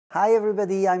Hi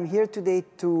everybody, I'm here today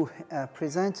to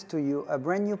present to you a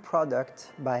brand new product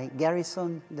by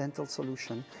Garrison Dental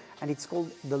Solution, and it's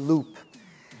called the Loop.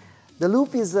 The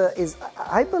Loop is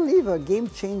I believe, a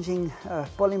game-changing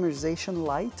polymerization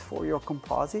light for your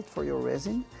composite, for your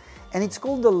resin, and it's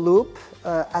called the Loop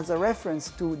as a reference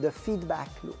to the feedback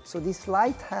loop. So this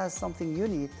light has something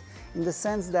unique in the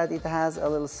sense that it has a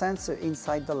little sensor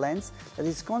inside the lens that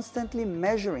is constantly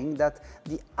measuring that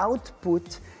the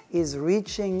output is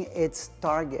reaching its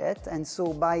target, and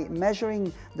so by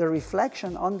measuring the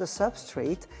reflection on the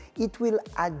substrate, it will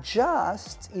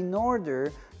adjust in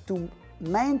order to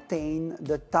maintain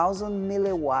the 1000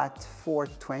 milliwatt for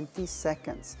 20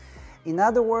 seconds. In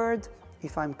other words,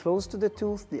 if I'm close to the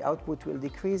tooth, the output will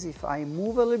decrease. If I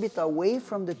move a little bit away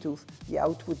from the tooth, the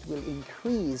output will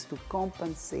increase to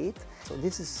compensate. So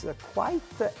this is quite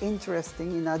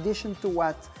interesting, in addition to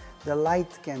what the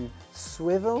light can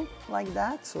swivel like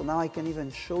that. So now I can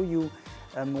even show you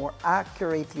more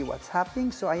accurately what's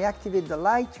happening. So I activate the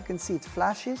light, you can see it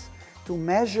flashes to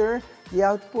measure the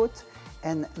output.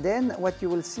 And then what you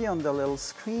will see on the little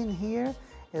screen here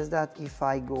is that if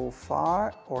I go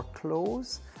far or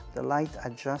close, the light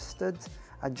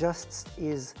adjusts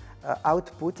its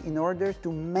output in order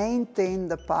to maintain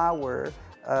the power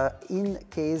in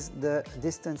case the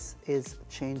distance is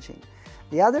changing.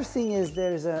 The other thing is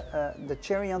there's the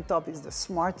cherry on top is the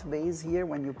smart base here.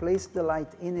 When you place the light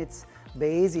in its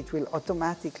base, it will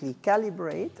automatically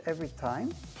calibrate every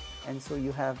time. And so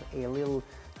you have a little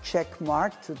check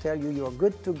mark to tell you you're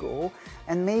good to go.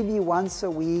 And maybe once a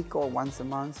week or once a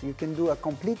month, you can do a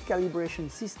complete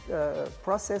calibration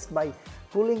process by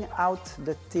pulling out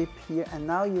the tip here. And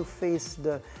now you face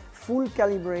the full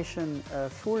calibration,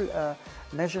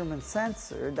 measurement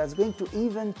sensor that's going to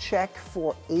even check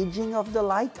for aging of the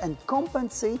light and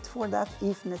compensate for that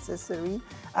if necessary,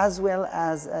 as well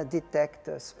as detect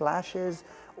splashes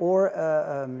or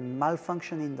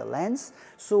malfunction in the lens.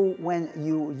 So when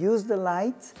you use the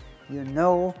light, you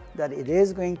know that it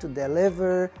is going to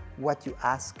deliver what you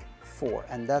ask for,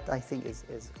 and that I think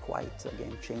is quite a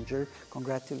game changer.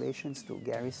 Congratulations to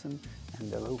Garrison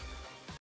and the Loop.